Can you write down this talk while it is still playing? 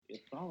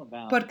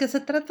Porque se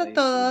trata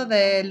todo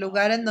del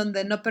lugar en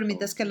donde no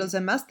permites que los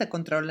demás te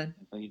controlen.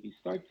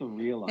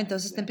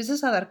 Entonces te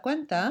empiezas a dar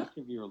cuenta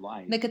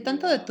de que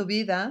tanto de tu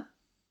vida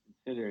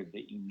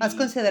has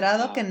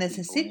considerado que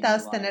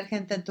necesitas tener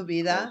gente en tu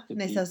vida,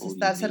 necesitas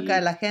estar cerca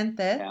de la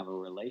gente,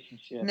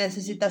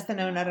 necesitas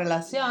tener una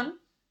relación,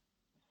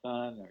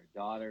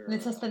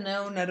 necesitas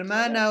tener una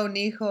hermana, un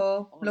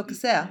hijo, lo que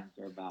sea.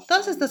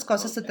 Todas estas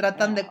cosas se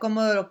tratan de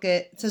cómo lo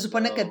que se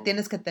supone que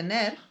tienes que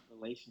tener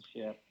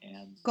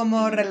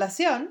como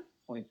relación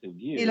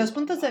y los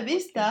puntos de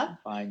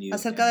vista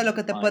acerca de lo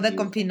que te puede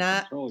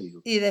confinar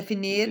y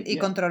definir y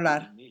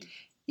controlar.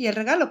 Y el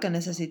regalo que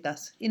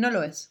necesitas, y no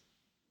lo es.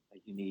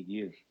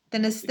 Te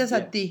necesitas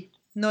a ti,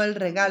 no el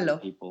regalo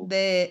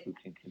de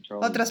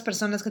otras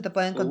personas que te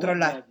pueden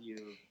controlar.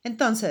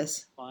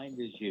 Entonces,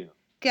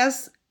 ¿qué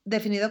has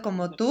definido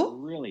como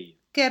tú?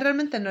 Que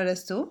realmente no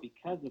eres tú.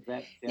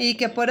 Y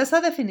que por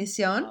esa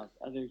definición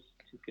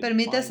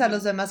permites a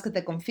los demás que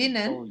te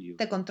confinen,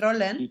 te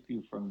controlen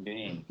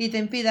y te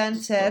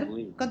impidan ser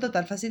con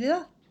total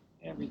facilidad.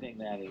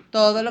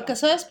 Todo lo que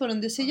sabes por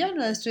un Dios y yo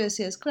no destruyes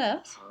si es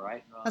creas.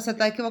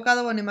 Acertado,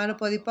 equivocado, buen y malo,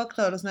 podipoc,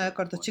 todos los 9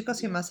 cortos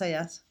chicos y más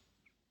allá.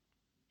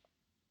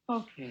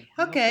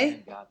 Ok.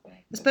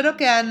 Espero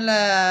que Anne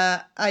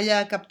la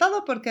haya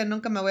captado porque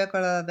nunca me voy a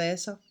acordar de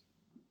eso.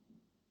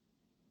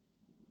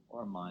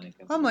 O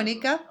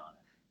Mónica,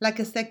 la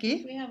que esté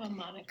aquí.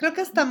 Creo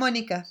que está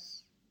Mónica.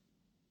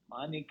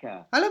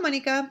 Hola,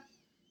 Mónica.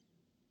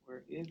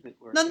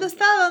 ¿Dónde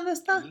está? ¿Dónde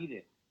está?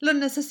 Lo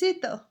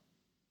necesito.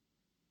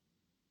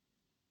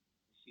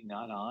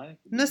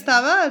 ¿No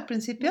estaba al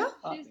principio?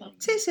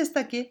 Sí, sí está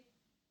aquí.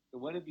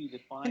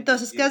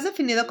 Entonces, ¿qué has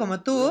definido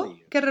como tú?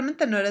 Que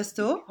realmente no eres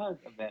tú,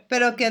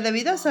 pero que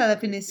debido a esa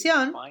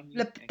definición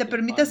te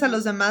permites a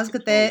los demás que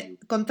te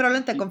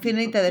controlen, te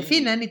confinen y te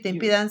definen y te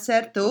impidan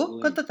ser tú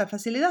con total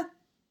facilidad.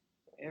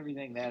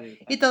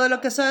 Y todo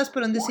lo que sabes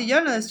por un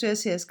decillón lo destruyes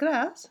si es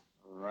creas.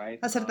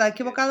 Acertado,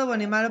 equivocado,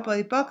 buen y malo,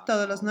 podipoc,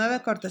 todos los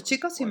 9 cortos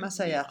chicos y más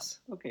allá.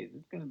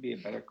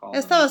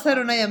 Esta va a ser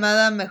una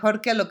llamada mejor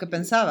que lo que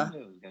pensaba.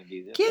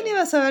 ¿Quién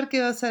iba a saber que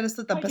iba a ser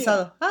esto tan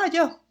pesado? Ah,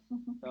 yo.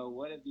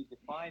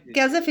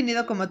 Que has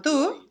definido como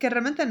tú, que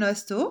realmente no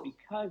es tú,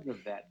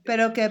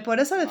 pero que por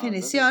esa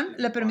definición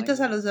le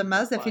permites a los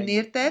demás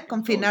definirte,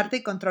 confinarte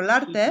y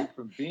controlarte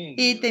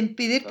y te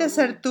impedirte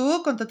ser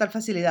tú con total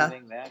facilidad.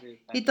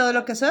 Y todo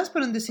lo que sabes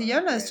por un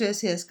decillón lo destruyes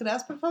si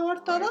descreas, por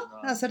favor, todo.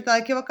 Acertado,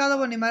 equivocado,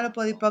 buen y malo,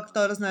 podipoc,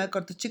 todos los 9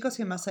 cortos chicos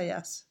y más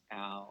allá.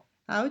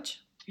 Ouch.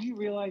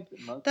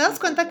 ¿Te das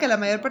cuenta que la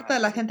mayor parte de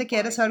la gente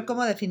quiere saber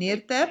cómo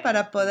definirte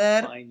para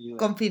poder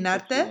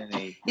confinarte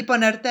y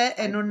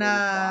ponerte en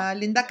una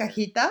linda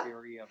cajita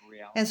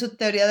en su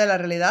teoría de la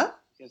realidad?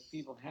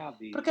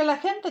 Porque la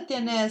gente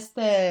tiene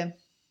estas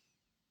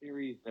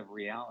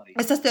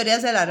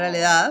teorías de la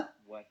realidad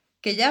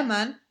que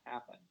llaman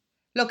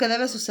lo que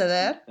debe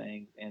suceder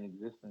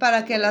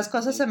para que las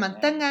cosas se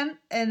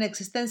mantengan en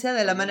existencia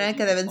de la manera en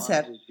que deben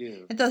ser.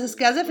 Entonces,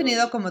 ¿qué has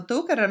definido como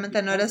tú, que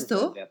realmente no eres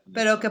tú,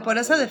 pero que por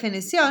esa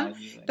definición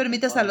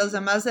permites a los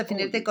demás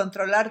definirte y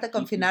controlarte,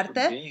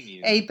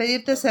 confinarte e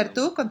impedirte ser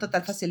tú con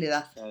total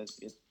facilidad?